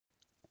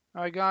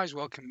Hi guys,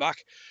 welcome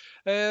back.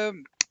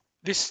 Um,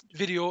 this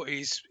video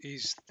is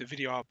the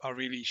video I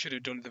really should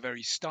have done at the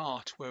very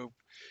start. Where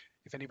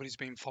if anybody's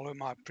been following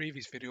my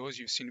previous videos,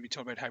 you've seen me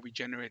talk about how we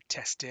generate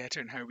test data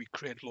and how we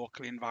create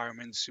local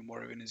environments in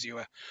whatever in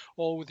Azure,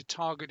 all with the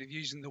target of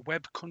using the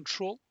web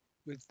control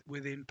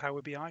within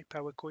Power BI,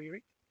 Power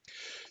Query.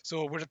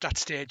 So we're at that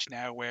stage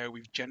now where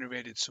we've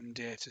generated some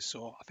data.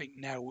 So I think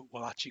now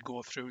we'll actually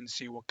go through and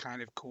see what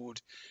kind of code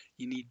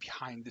you need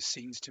behind the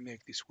scenes to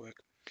make this work.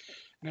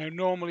 Now,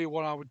 normally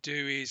what I would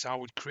do is I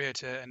would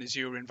create an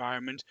Azure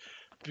environment.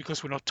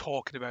 Because we're not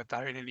talking about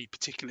that in any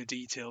particular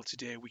detail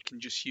today, we can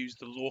just use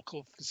the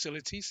local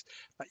facilities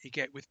that you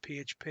get with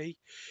PHP.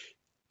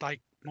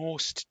 Like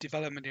most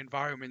development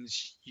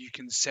environments, you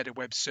can set a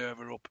web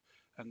server up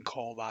and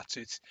call that.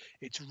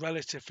 It's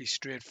relatively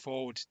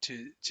straightforward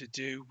to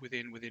do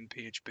within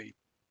PHP.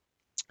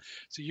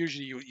 So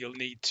usually you'll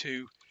need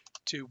two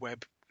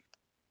web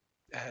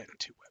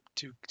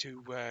two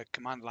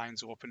command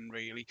lines open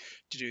really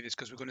to do this,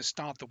 because we're going to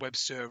start the web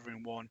server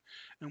in one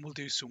and we'll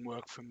do some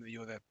work from the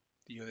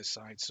other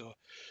side. So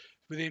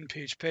within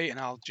PHP, and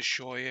I'll just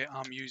show you,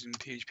 I'm using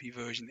PHP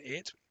version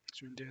 8, so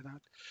we can do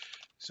that.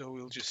 So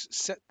we'll just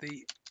set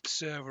the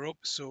server up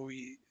so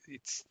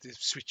it's the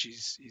switch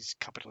is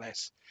capital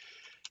S.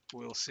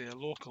 We'll say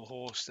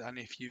localhost, and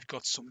if you've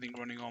got something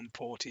running on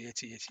port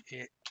 80,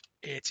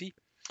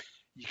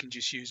 you can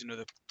just use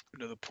another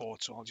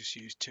port. So I'll just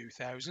use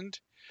 2000.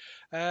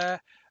 Uh,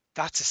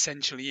 that's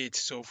essentially it.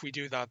 So if we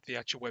do that, the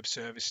actual web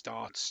service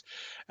starts.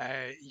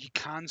 You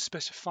can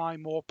specify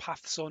more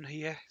paths on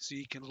here, so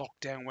you can lock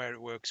down where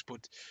it works,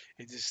 but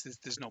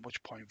there's not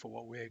much point for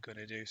what we're going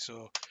to do.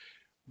 So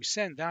we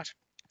send that.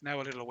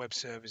 Now a little web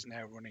server is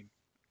now running.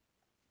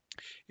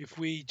 If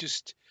we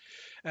just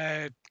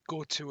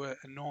go to a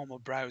normal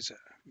browser,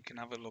 we can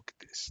have a look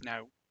at this.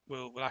 Now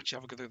we'll actually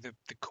have a look at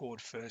the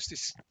code first.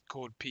 This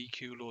code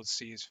PQ load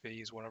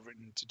CSV is what I've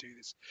written to do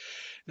this.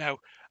 Now,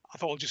 I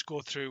thought I'll just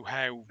go through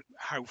how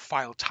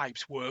file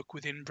types work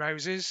within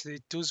browsers.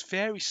 It does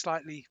vary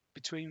slightly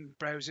between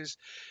browsers,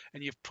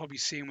 and you've probably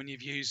seen when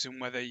you've used them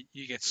whether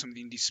you get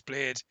something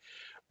displayed,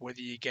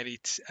 whether you get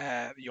it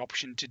the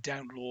option to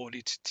download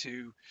it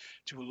to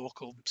a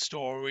local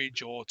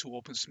storage or to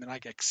open something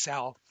like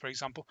Excel, for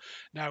example.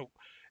 Now,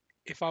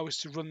 if I was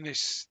to run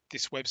this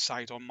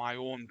website on my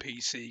own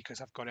PC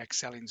because I've got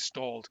Excel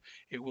installed,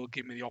 it will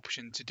give me the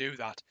option to do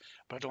that,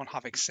 but I don't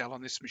have Excel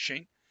on this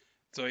machine.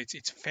 So it's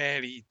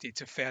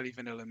a fairly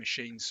vanilla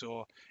machine,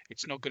 so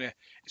it's not gonna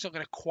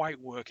quite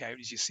work out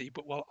as you see.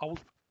 But well, I'll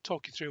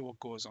talk you through what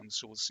goes on,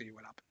 so we'll see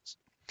what happens.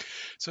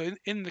 So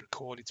in the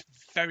code, it's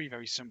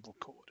very simple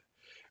code.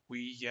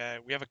 We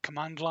have a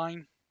command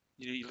line.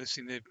 You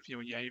listen the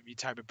you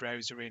type a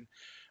browser in.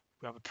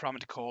 We have a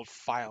parameter called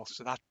file.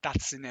 So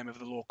that's the name of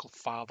the local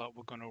file that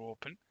we're going to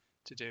open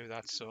to do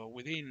that. So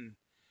within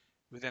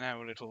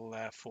our little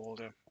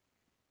folder,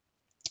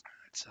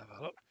 let's have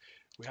a look.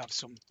 We have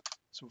some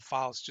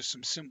files, just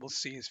some simple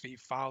CSV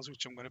files,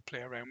 which I'm going to play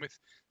around with,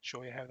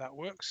 show you how that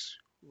works.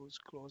 We'll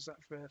just close that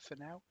for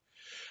now.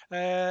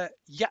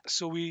 Yeah,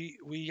 so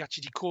we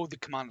actually decode the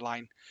command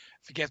line.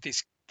 Forget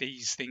these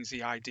things,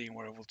 the ID and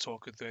whatever. We'll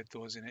talk about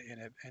those in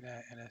a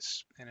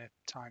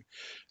time.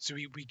 So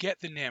we get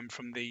the name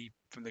from the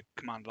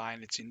command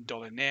line. It's in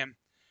 $name.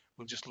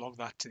 We'll just log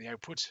that to the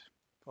output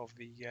of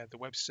the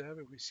web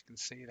server, which you can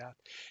see that,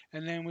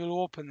 and then we'll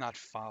open that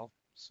file.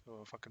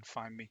 So if I can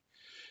find me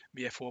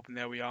VF open,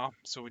 there we are.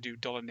 So we do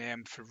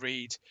 $name for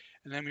read,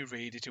 and then we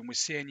read it, and we're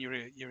saying you're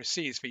a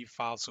CSV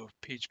file, so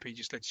PHP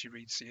just lets you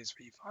read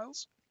CSV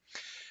files.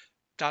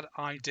 That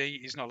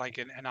ID is not like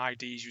an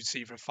ID as you'd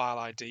see for a file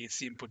ID, it's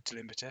the input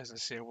delimiter. As I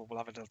say, we'll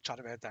have a little chat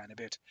about that in a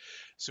bit.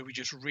 So we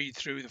just read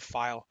through the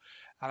file,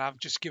 and I've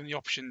just given the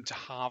option to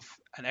have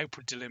an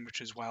output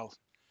delimiter as well.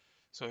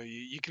 So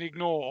you can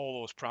ignore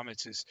all those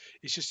parameters.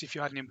 It's just if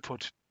you had an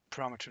input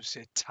parameter of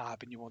say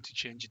tab and you want to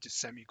change it to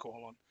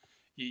semicolon,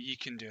 you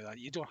can do that.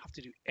 You don't have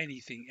to do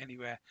anything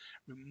anywhere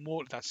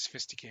remotely that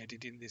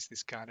sophisticated in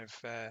this kind of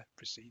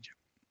procedure.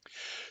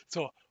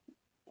 So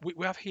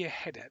we have here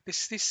header.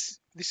 This is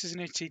an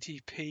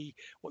HTTP,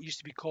 what used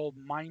to be called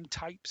MIME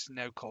types,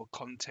 now called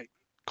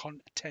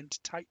content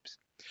types.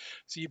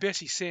 So you're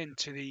basically saying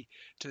to the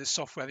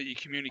software that you're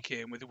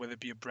communicating with, whether it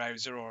be a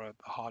browser or a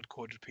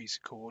hard-coded piece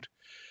of code,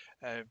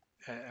 uh,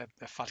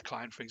 a fat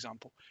client, for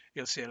example,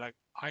 you'll say like,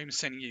 I'm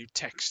sending you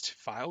text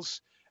files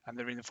and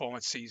they're in the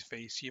format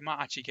CSV. So you might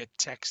actually get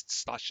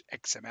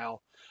text/XML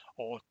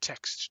or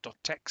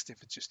text.txt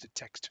if it's just a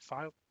text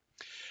file.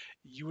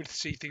 You would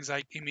see things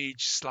like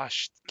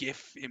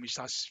image/GIF,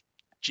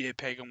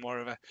 image/JPEG and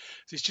whatever.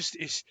 So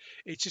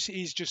it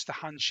is just the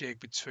handshake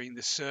between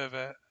the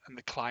server and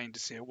the client to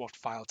say what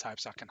file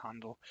types I can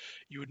handle.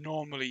 You would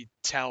normally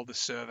tell the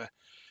server,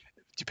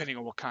 depending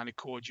on what kind of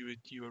code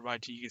you were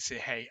writing, you could say,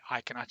 hey,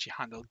 I can actually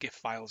handle GIF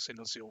files, and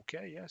they'll say,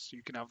 okay, yes,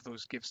 you can have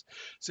those GIFs.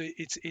 So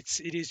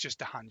it is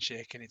just a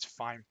handshake, and it's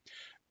fine,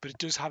 but it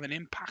does have an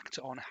impact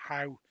on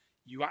how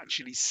you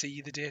actually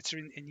see the data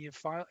in your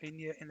file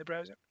in the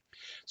browser.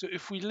 So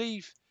if we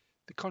leave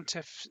the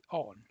context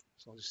on,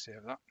 So I'll just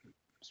save that.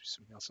 Must be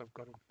something else I've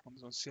got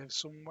on save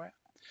somewhere.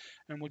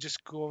 And we'll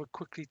just go over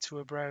quickly to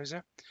a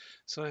browser.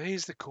 So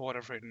here's the code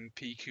I've written,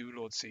 PQ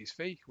load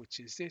CSV,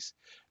 which is this.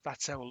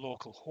 That's our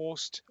local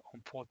host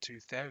on port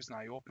 2000.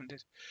 I opened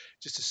it.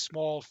 Just a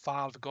small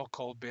file that got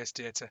called base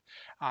data,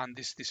 and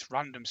this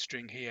random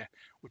string here,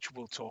 which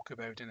we'll talk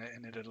about in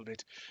a little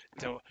bit.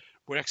 So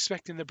we're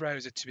expecting the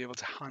browser to be able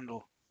to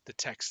handle the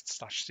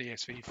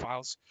text/CSV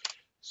files.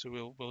 So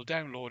we'll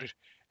download it,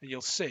 and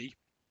you'll see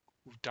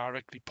we've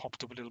directly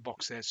popped up a little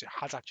box there, so it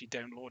has actually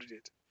downloaded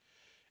it.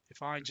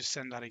 If I just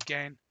send that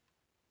again,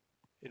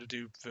 it'll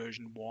do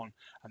version 1,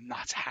 and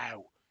that's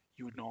how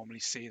you would normally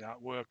see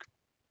that work.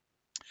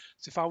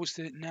 So if I was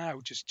to now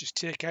just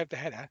take out the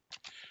header,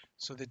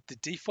 so the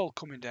default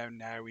coming down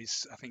now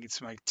is, I think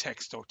it's my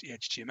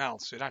text.html.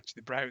 So it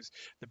actually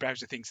the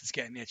browser thinks it's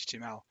getting the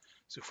HTML.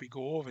 So if we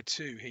go over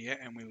to here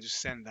and we'll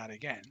just send that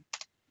again,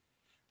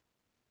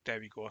 there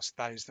we go. So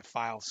that is the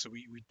file. So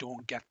we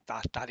don't get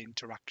that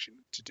interaction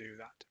to do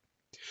that.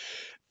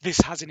 This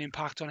has an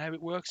impact on how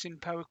it works in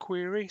Power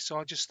Query, so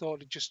I just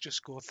thought I'd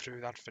just go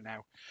through that for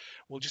now.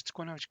 We'll just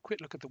go and have a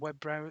quick look at the web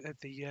browser, at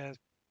the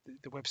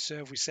web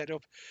server we set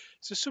up.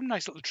 So some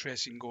nice little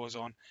tracing goes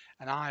on,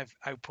 and I've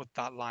output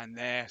that line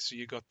there. So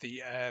you got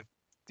the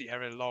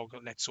error log.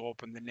 Let's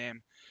open the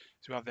name.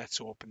 So we have let's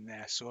open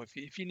there. So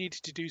if you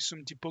needed to do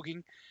some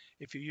debugging,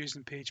 if you're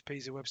using PHP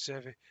as a web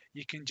server,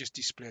 you can just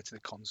display it to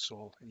the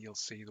console, and you'll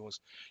see those.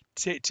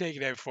 Take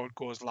it out before it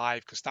goes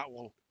live, because that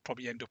will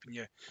probably end up in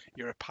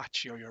your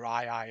Apache or your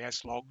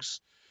IIS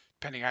logs,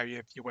 depending how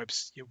your web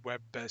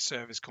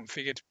server is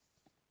configured.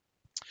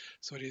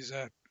 So it is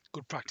a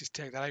good practice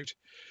to take that out.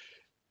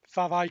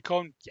 Fav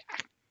icon, yeah,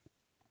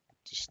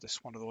 just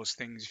one of those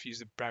things. If you use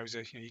the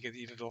browser, you get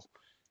your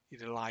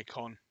little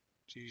icon.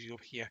 It's usually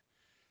up here,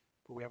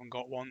 but we haven't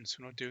got one, so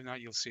we're not doing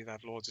that. You'll see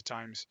that loads of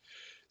times.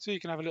 So you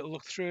can have a little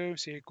look through,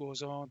 see it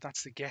goes on.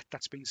 That's the get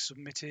that's been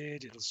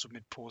submitted. It'll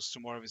submit posts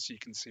and whatever, so you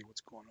can see what's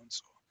going on.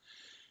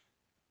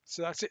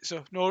 So that's it.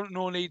 So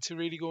no need to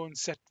really go and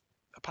set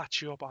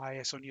Apache up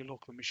IIS on your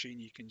local machine.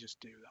 You can just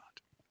do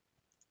that.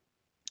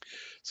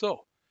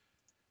 So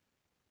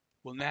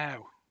we'll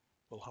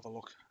have a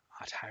look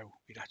at how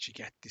we'd actually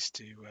get this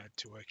to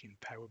work in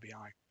Power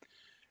BI.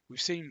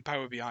 We've seen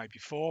Power BI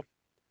before,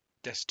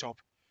 desktop.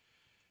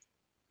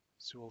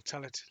 So we'll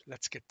tell it,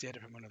 let's get data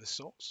from another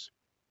source.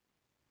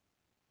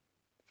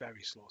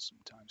 Very slow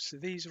sometimes. So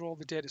these are all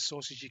the data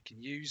sources you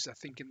can use. I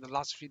think in the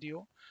last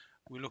video,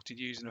 we looked at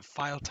using a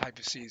file type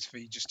of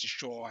CSV just to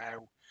show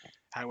how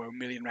our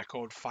million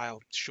record file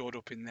showed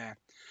up in there.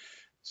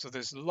 So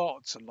there's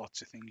lots and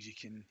lots of things you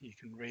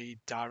can read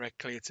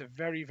directly. It's a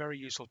very, very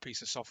useful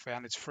piece of software,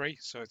 and it's free,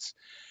 so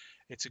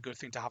it's a good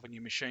thing to have on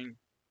your machine.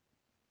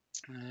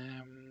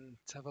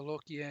 Let's have a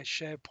look. Yeah,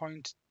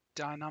 SharePoint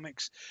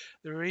Dynamics.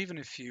 There are even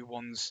a few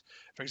ones.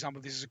 For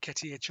example, this is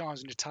Getty HR,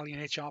 is an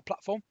Italian HR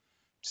platform,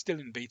 still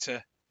in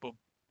beta, but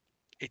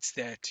it's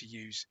there to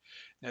use.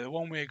 Now the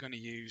one we're going to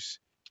use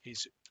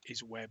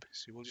is web.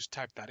 So we'll just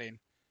type that in.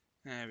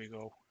 There we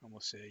go, and we'll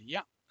say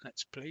yeah.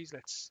 Let's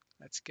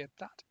get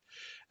that.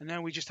 And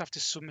then we just have to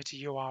submit a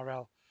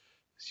URL.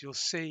 So you'll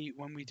see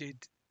when we did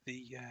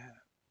the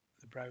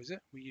browser,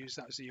 we use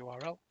that as the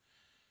URL.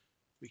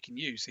 We can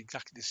use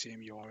exactly the same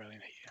URL in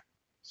here.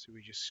 So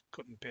we just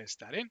cut and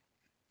paste that in.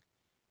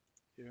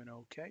 Doing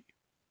OK.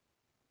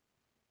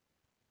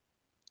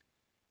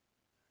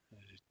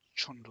 It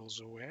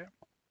trundles away.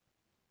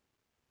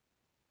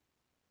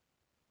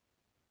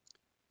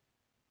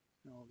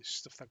 All this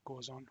stuff that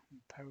goes on in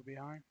Power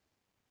BI.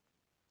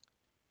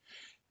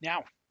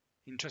 Now,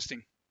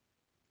 interesting.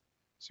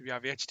 So we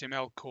have the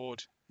HTML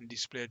code and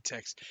displayed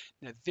text.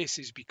 Now this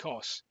is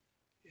because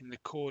in the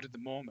code at the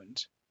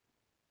moment,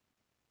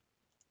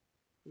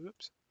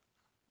 oops,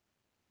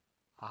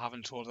 I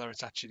haven't told her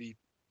it's actually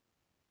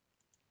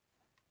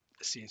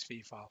a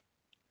CSV file.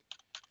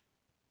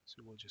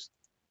 So we'll just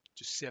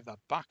save that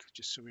back,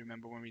 just so we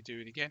remember when we do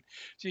it again.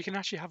 So you can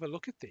actually have a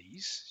look at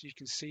these. So you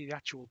can see the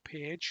actual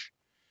page.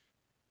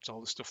 It's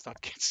all the stuff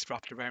that gets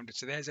wrapped around it.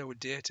 So there's our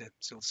data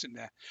still sitting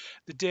there.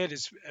 The data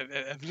is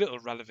of little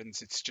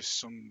relevance. It's just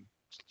some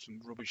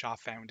rubbish I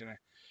found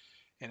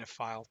in a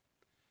file.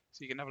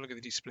 So you can have a look at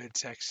the displayed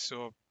text.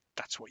 So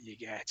that's what you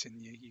get,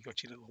 and you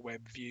got your little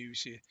web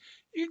views. You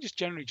can just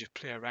generally just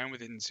play around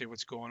with it and see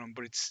what's going on,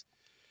 but it's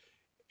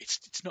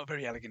not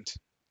very elegant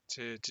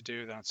to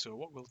do that. So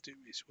what we'll do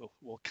is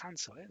we'll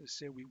cancel it. Let's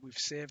say we've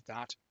saved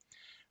that.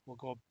 We'll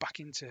go back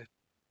into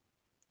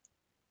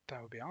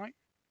Power BI.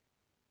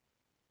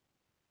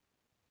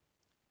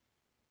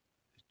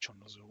 It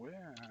trundles away,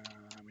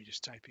 and we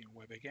just type in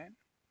web again.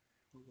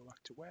 We'll go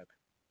back to web.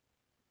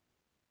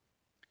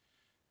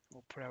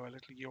 We'll put our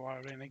little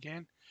URL in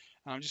again.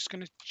 And I'm just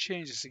going to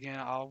change this again.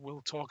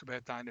 We'll talk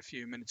about that in a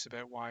few minutes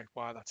about why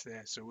that's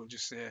there. So we'll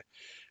just say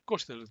go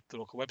to the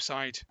local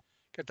website,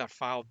 get that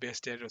file base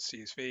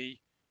data.csv,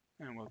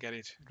 and we'll get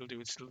it. It'll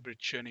do its little bit of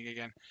churning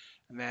again,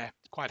 and there,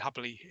 quite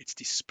happily, it's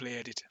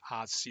displayed it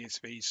as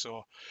CSV.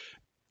 So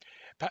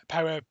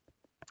Power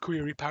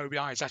query Power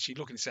BI is actually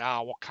looking to say,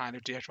 what kind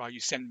of data are you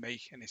sending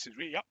me? And it says,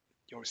 yep,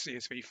 your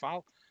CSV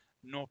file,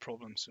 no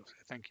problem. So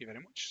thank you very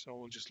much. So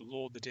we'll just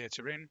load the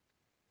data in.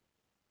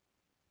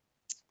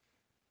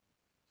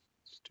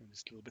 Just doing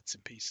this little bits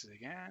and pieces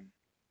again.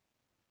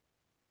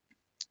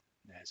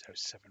 There's our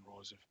 7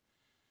 rows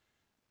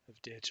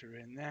of data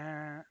in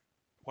there.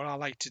 What I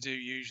like to do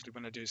usually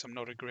when I do this, I'm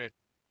not a great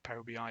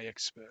Power BI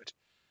expert.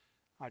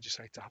 I just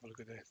like to have a look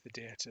at the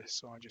data.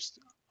 So I just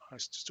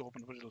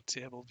open up a little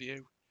table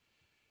view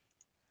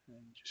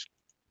and just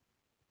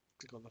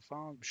click on the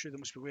file. I'm sure there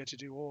must be a way to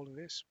do all of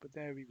this, but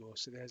there we go.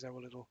 So there's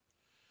our little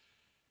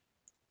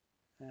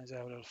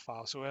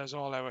file. So there's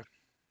all our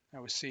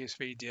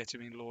CSV data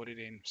being loaded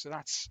in. So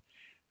that's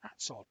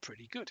all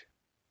pretty good.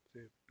 So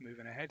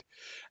moving ahead,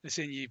 and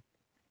then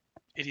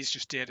it is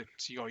just data.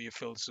 So you got your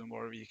filters and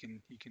whatever you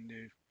can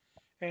do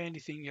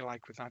anything you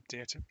like with that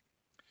data.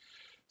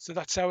 So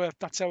that's our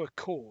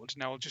code.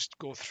 Now I'll just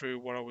go through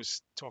what I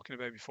was talking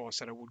about before. I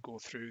said I would go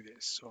through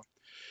this. So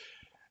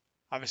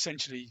I've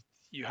essentially,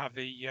 you have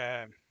the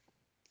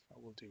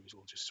what we'll do is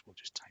we'll just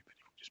type it.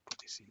 We'll just put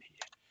this in here.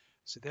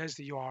 So there's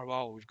the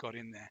URL we've got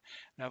in there.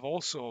 And I've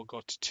also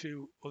got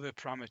 2 other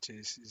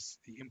parameters, is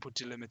the input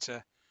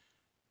delimiter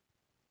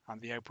and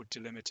the output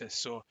delimiter.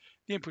 So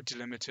the input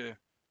delimiter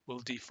will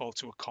default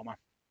to a comma.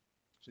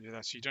 So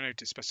you don't have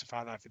to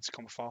specify that if it's a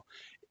comma file.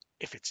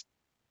 If it's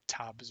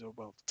tabs, or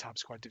well,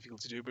 tabs quite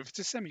difficult to do, but if it's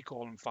a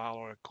semicolon file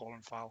or a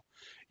colon file,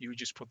 you would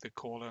just put the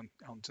colon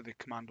onto the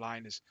command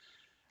line as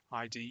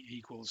id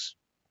equals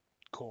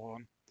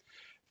colon.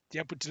 The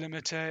output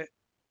delimiter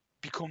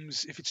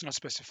becomes, if it's not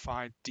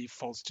specified,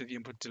 defaults to the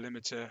input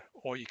delimiter,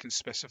 or you can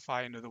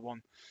specify another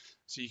one.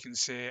 So you can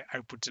say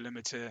output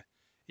delimiter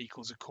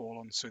equals a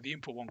colon. So the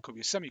input one could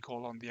be a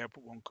semicolon, the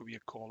output one could be a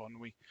colon.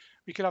 We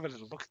could have a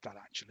little look at that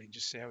actually, and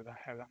just see how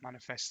that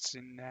manifests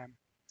in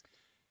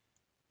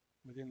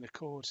within the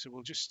code. So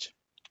we'll just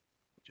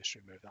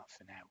remove that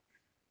for now.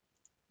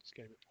 Let's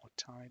get a bit more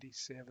tidy.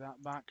 Save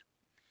that back.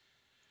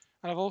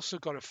 And I've also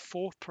got a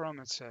 4th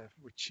parameter,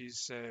 which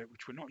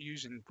we're not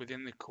using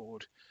within the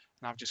code,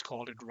 and I've just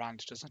called it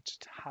rand. It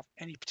doesn't have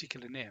any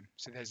particular name.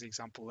 So there's the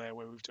example there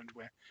where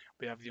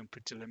we have the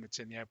input delimiter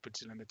and the output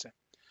delimiter.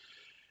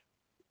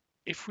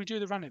 If we do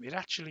the random, it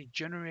actually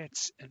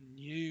generates a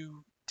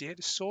new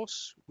data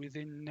source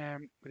within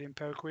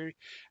Power Query,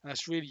 and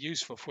that's really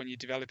useful for when you're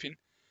developing.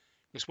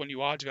 Because when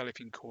you are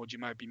developing code, you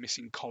might be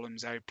missing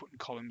columns out, putting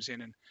columns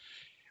in, and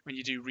when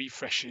you do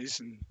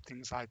refreshes and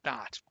things like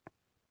that,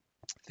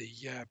 the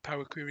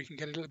Power Query can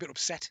get a little bit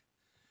upset.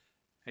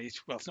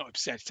 It's not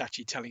upset. It's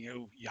actually telling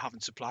you, you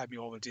haven't supplied me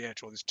all the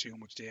data, or there's too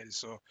much data.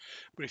 So,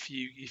 but if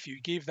you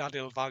give that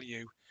little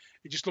value,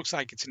 it just looks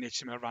like it's an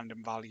HTML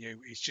random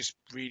value. It just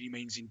really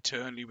means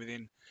internally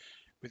within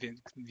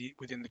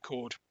the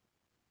code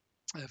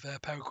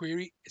of Power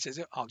Query, it says,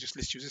 I'll just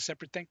list you as a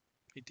separate thing.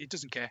 It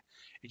doesn't care.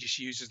 It just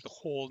uses the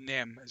whole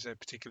name as a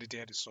particular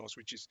data source,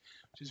 which is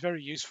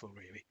very useful,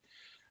 really.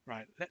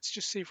 Right, let's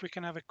just see if we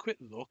can have a quick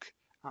look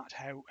at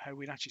how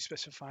we'd actually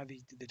specify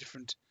the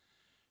different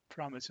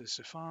parameters.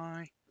 So if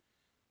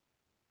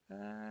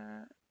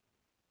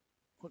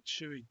what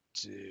should we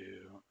do?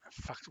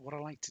 In fact, what I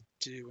like to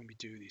do when we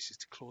do this is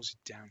to close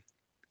it down.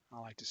 I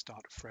like to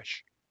start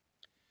afresh.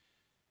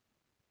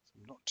 So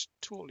I'm not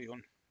totally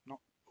not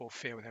au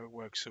fait with how it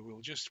works. So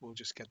we'll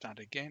just get that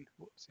again.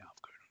 Whoops, yeah,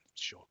 I've got a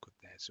shortcut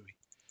there. So we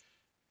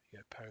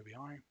get Power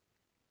BI.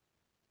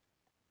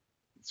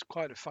 It's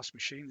quite a fast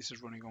machine this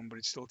is running on, but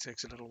it still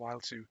takes a little while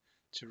to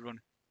run.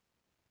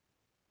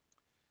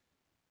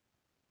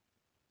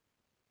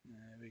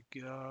 There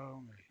we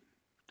go. We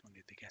don't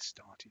need to get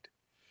started.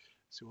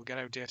 So we'll get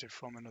our data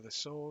from another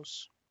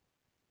source.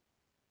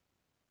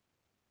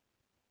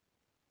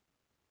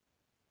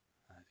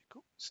 There it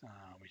goes. So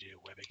we do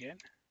web again.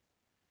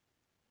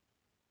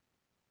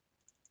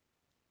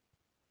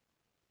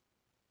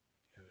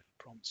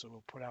 Prompt. So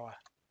we'll put our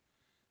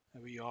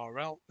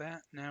URL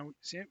there. Now,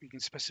 see, we can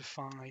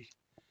specify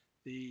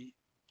the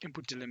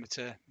input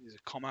delimiter is a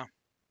comma,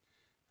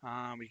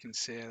 and we can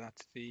say that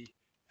the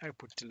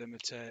output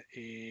delimiter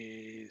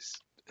is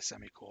a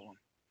semicolon.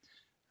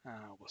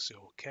 We'll say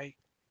OK.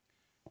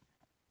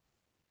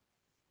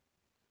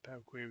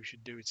 Power Query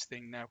should do its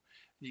thing now.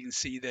 You can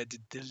see there the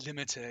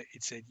delimiter,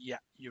 it said, yeah,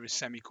 you're a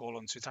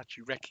semicolon, so it's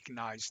actually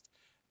recognized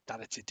that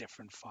it's a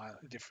different file,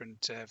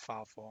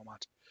 file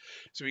format.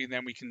 So we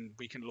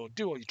can load,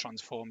 do all your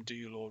transform, do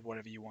your load,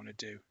 whatever you want to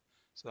do.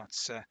 So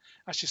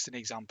that's just an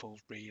example,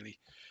 really.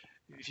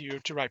 If you were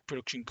to write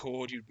production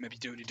code, you'd maybe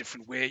do it a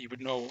different way. You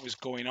would know what was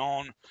going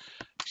on.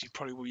 You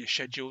probably will your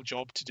scheduled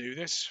job to do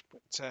this,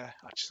 but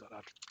I just thought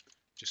I'd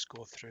just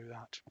go through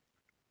that.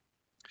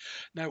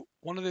 Now,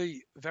 one of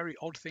the very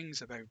odd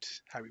things about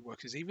how it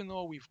works is, even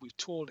though we've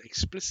told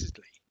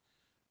explicitly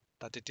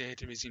that the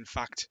data is in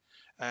fact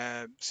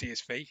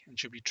CSV and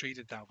should be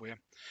treated that way,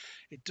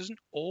 it doesn't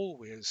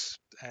always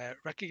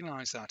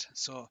recognize that.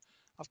 So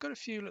I've got a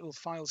few little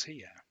files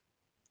here.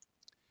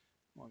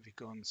 What have you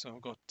gone? So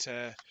I've got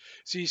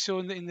so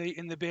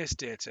in the base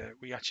data,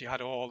 we actually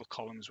had all the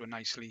columns were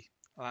nicely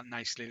that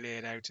nicely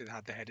laid out. It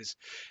had the headers.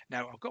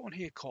 Now I've got one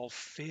here called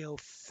fail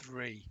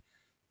 3.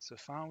 So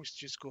if I was to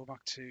just go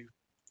back to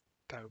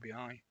Power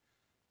BI,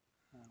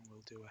 and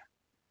we'll do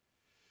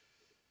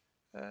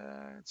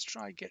let's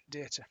try get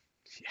data.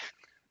 Yeah,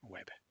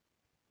 web.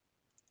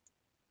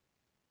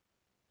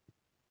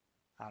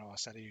 I know I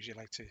said I usually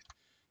like to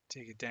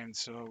take it down,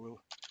 so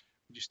we'll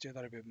just do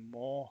that a bit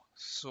more.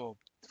 So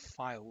the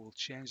file, we'll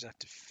change that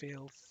to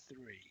fail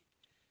 3.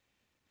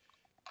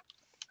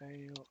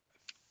 Fail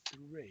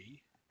 3.csv.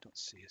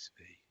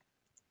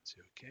 It's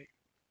okay.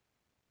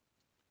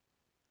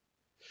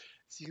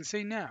 So you can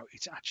see now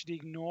it's actually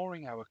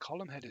ignoring our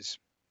column headers.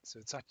 So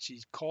it's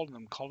actually calling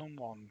them column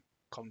 1,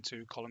 column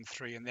 2, column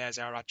 3, and there's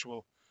our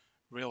actual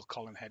real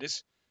column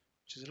headers,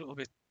 which is a little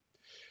bit,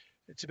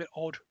 it's a bit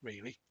odd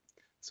really.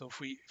 So if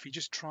we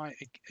just try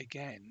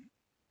again,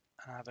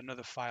 I have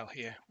another file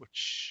here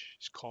which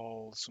is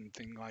called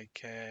something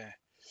like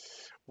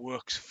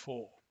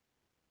works4.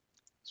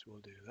 So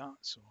we'll do that.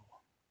 So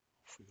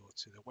if we go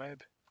to the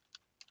web,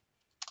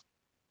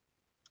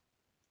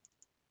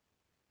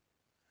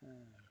 there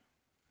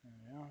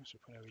we are. So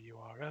put our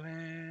URL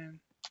in.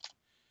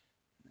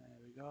 There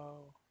we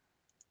go.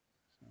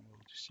 So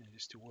we'll just change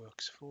this to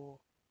works4.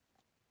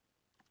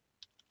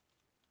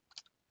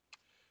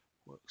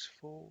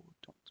 Works4.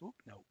 Oh,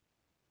 no.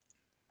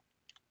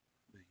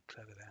 Being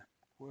clever there.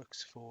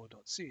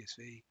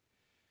 Works4.csv.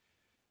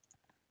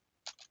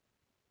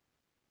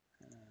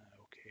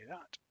 Okay,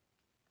 that.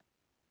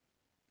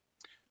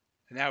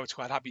 And now it's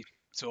quite happy.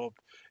 So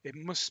it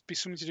must be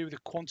something to do with the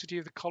quantity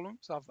of the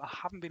columns. I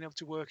haven't been able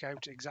to work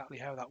out exactly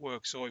how that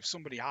works. So if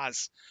somebody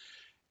has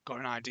got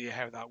an idea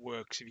how that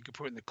works, if you could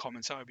put it in the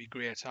comments, that would be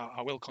great.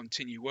 I will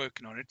continue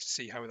working on it to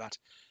see how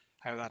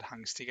that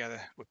hangs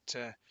together.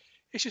 But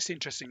it's just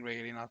interesting,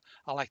 really, and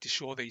I like to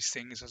show these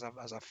things as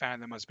I've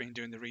found them as I've been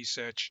doing the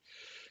research.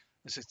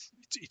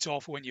 It's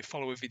awful when you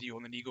follow a video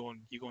and then you go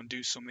and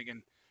do something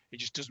and it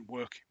just doesn't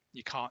work.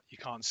 You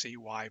can't see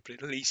why,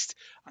 but at least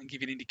I can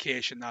give you an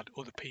indication that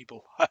other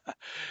people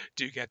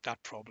do get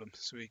that problem,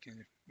 so we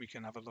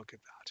can have a look at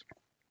that.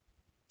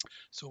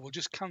 So we'll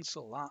just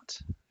cancel that.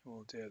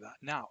 We'll do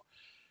that now.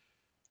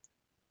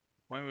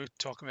 When we're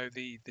talking about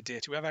the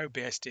data, we have our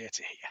base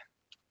data here,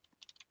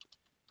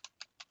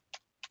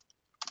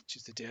 which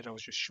is the data I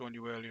was just showing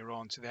you earlier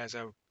on. So there's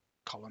our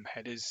column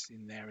headers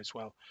in there as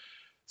well.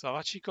 So I've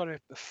actually got a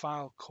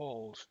file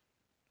called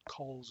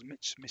cols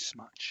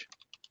mismatch.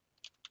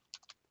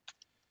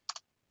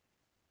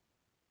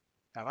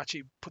 I've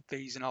actually put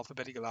these in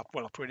alphabetical.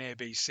 Well, I put in A,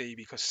 B, C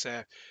because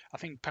I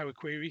think Power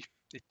Query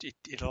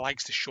it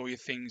likes to show you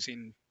things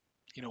in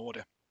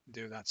order.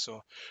 Do that.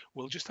 So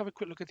we'll just have a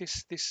quick look at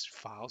this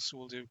file. So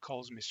we'll do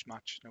cols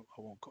mismatch. No,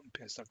 I won't cut and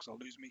paste that because I'll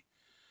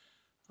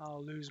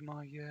lose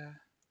my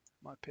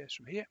my paste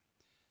from here.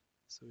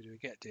 So we do a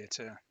get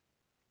data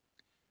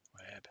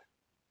web.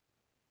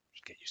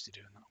 Just get used to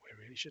doing that way,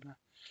 really, shouldn't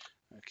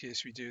I? Okay,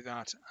 so we do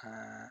that.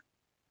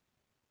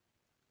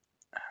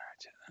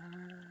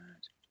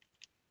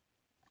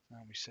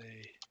 And we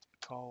say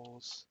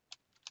cols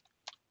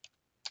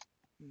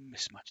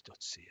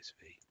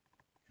mismatch.csv,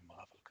 and we'll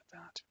have a look at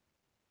that.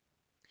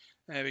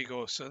 There we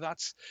go. So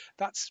that's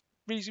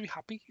reasonably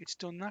happy. It's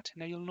done that.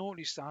 Now you'll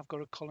notice that I've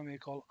got a column here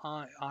called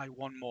I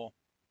one more.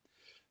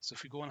 So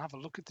if we go and have a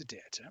look at the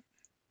data,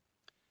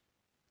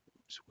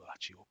 so we'll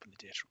actually open the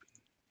data up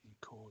in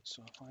code.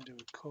 So if I do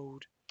a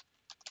code,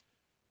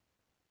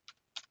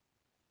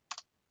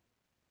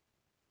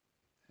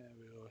 there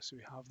we go. So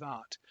we have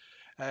that.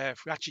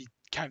 If we actually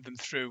count them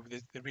through,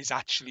 there is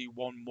actually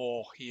one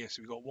more here.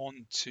 So we've got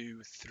 1,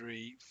 2,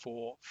 3,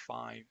 4,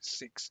 5,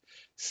 6,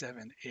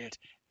 7, 8,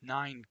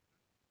 9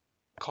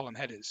 column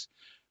headers,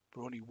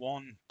 but only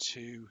 1,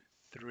 2,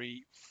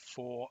 3,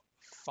 4,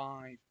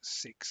 5,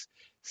 6,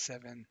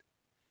 7,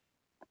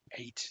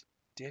 8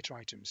 data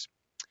items.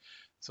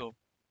 So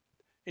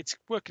it's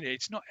working.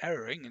 It's not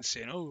erroring and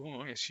saying,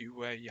 "Oh, yes, you've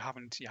got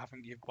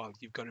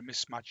a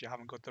mismatch. You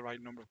haven't got the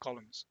right number of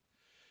columns."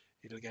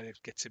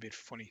 It gets a bit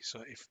funny.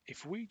 So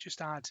if we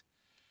just add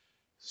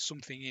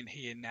something in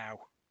here now,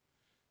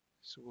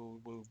 so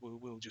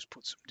we'll just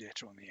put some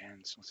data on the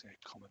end. So say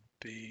comma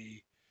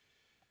B.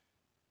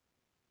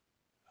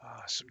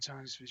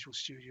 Sometimes Visual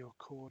Studio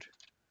Code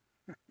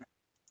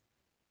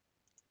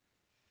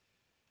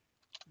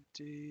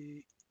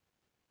D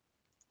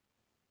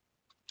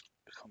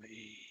comma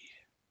E.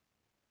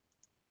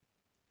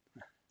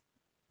 Not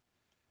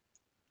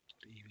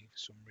evening for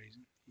some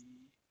reason.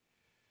 E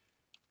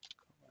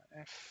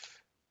comma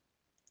F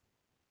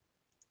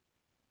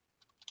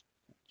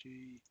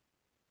G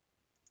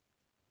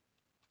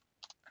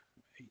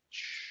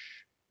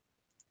H.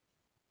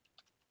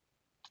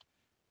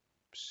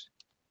 Oops.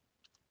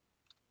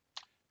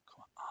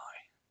 Comma I.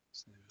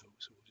 So there we go.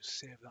 So we'll just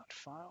save that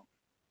file.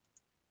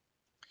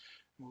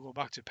 We'll go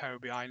back to Power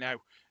BI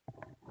now.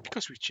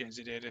 Because we've changed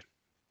the data,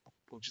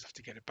 we'll just have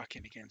to get it back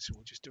in again. So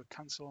we'll just do a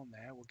cancel on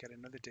there. We'll get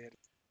another data.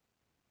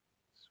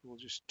 So we'll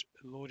just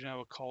load in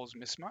our cols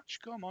mismatch.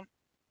 Come on.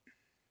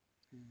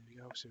 There we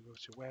go. So go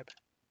to web.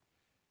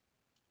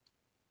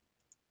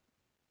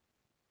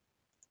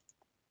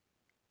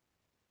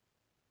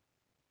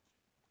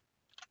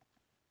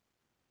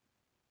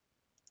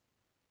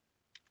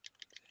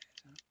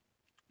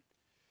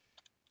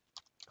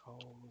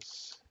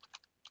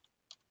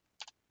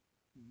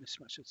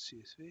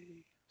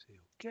 mismatch.csv, say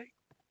OK.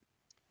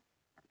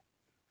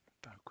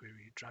 Power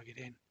query, drag it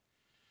in.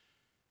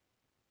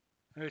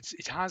 Now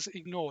it has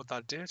ignored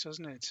that date,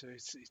 hasn't it? So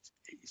it's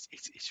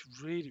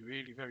really,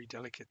 really very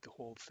delicate, the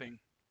whole thing.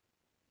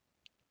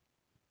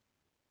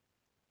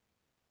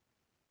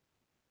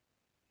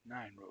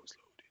 9 rows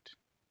loaded.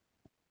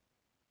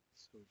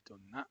 So we've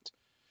done that.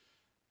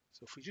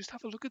 So if we just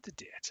have a look at the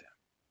data,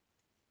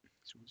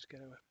 so we'll just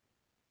get our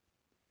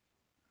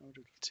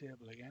little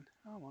table again.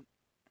 Come on.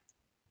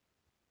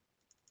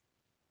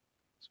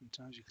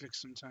 Sometimes you click,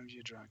 sometimes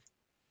you drag.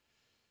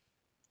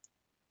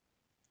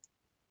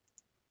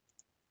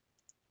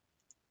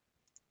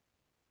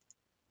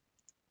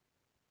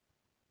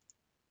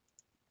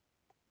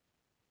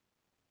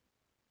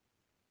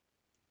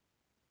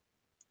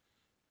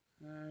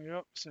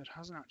 Yep, so it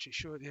hasn't actually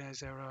showed the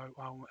zero.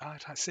 Well,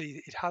 I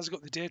see it has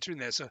got the data in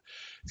there, so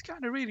it's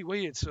kind of really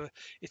weird. So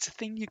it's a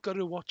thing you've got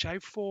to watch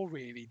out for,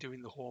 really,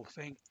 doing the whole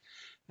thing.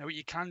 Now, what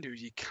you can do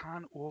is you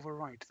can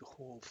overwrite the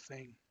whole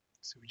thing.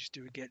 So we just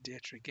do a get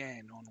data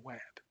again on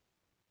web.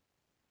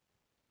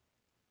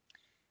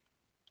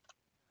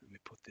 And we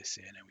put this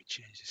in and we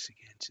change this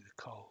again to the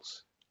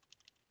calls.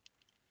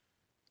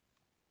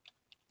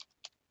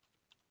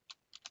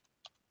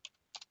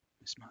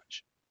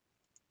 Mismatch.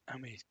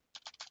 And we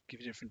give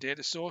a different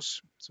data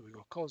source. So we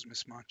got calls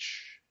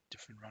mismatch,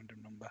 different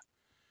random number.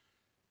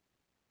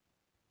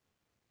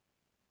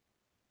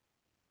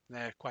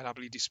 There, quite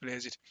happily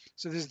displays it.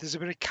 So there's a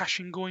bit of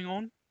caching going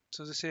on.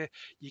 So as I say,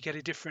 you get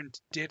a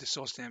different data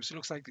source name. So it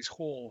looks like this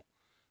whole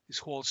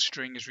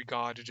string is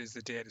regarded as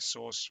the data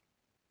source.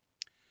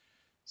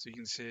 So you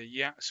can say,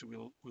 yeah, so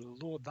we'll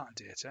load that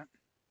data.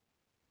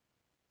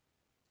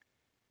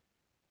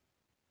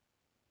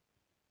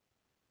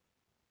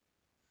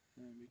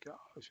 There we go.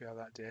 We have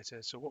that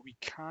data. So what we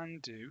can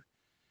do,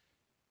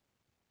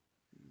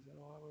 is that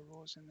all our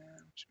rows in there?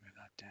 Just move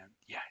that down.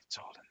 Yeah, it's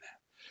all in there.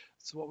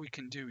 So what we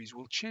can do is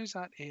we'll change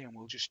that A and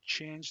we'll just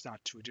change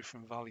that to a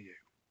different value.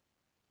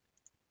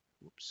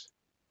 Oops.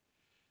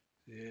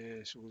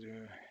 Yeah, so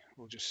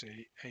we'll just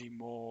say a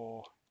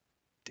more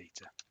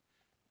data,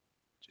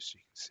 just so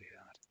you can see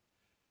that.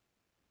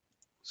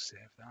 We'll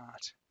save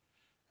that.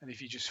 And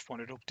if you just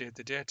want to update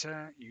the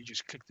data, you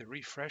just click the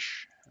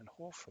refresh and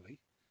hopefully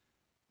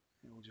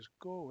it will just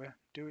go away,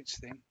 do its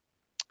thing.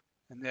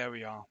 And there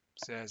we are.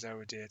 So there's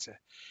our data.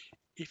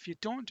 If you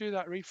don't do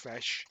that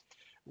refresh,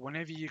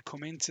 whenever you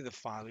come into the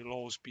file, it'll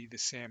always be the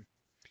same.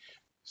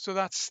 So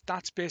that's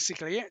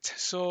basically it.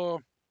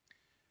 So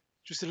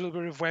just a little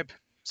bit of web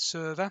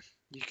server.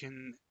 You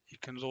can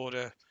load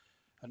a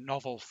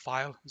novel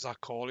file, as I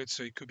call it.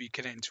 So it could be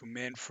connected to a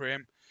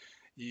mainframe.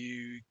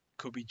 You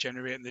could be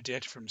generating the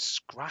data from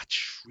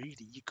scratch.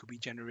 Really, you could be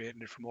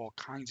generating it from all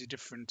kinds of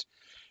different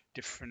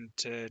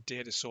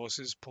data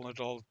sources, pulling it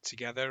all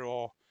together,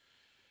 or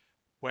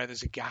where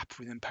there's a gap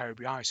within Power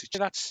BI. So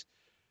that's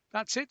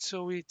it.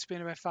 So it's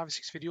been about 5 or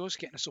 6 videos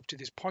getting us up to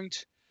this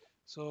point.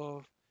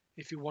 So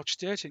if you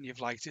watched it and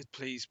you've liked it,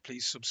 please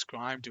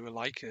subscribe, do a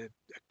like, a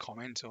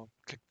comment, or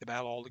click the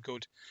bell, all the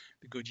good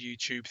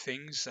YouTube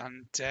things,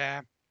 and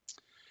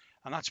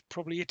that's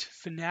probably it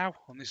for now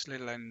on this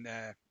little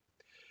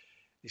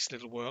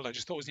world. I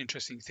just thought it was an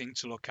interesting thing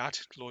to look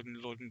at,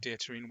 loading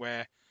data in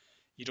where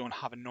you don't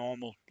have a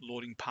normal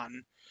loading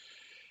pattern.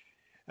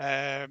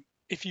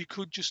 If you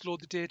could just load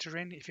the data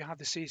in, if you have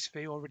the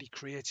CSV already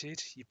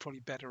created, you're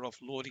probably better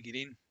off loading it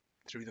in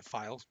through the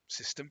file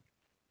system.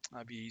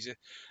 That'd be easier.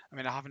 I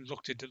mean, I haven't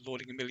looked at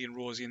loading a million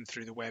rows in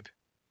through the web.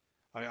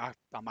 I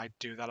might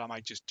do that. I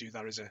might just do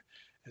that as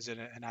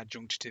an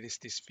adjunct to this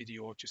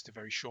video, just a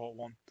very short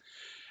one.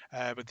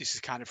 But this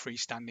is kind of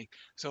freestanding.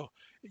 So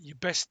your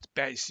best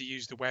bet is to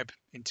use the web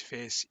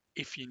interface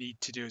if you need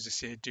to do, as I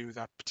say, do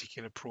that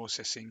particular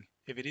processing.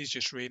 If it is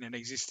just reading an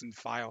existing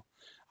file,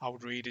 I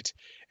would read it,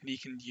 and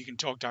you can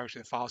talk directly to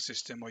the file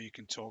system, or you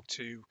can talk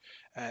to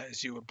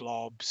Azure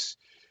Blobs.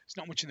 It's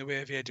not much in the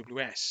way of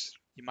AWS.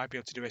 You might be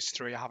able to do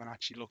S3. I haven't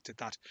actually looked at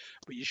that,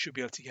 but you should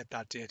be able to get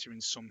that data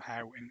in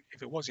somehow. And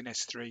if it was in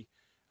S3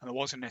 and there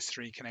was an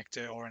S3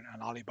 connector or an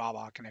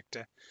Alibaba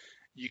connector,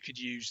 you could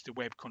use the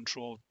web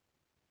control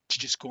to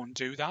just go and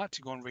do that,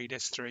 to go and read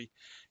S3,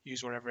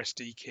 use whatever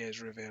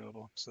SDKs are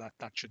available. So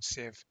that should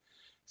save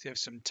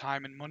some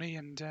time and money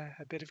and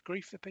a bit of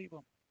grief for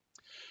people.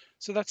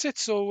 So that's it.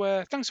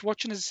 So thanks for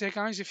watching. As I say,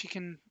 guys, if you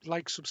can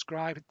like,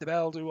 subscribe, hit the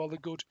bell, do all the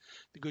good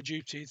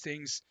YouTube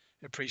things,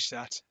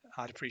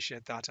 I'd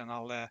appreciate that, and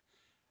I'll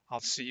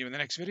see you in the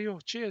next video.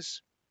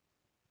 Cheers.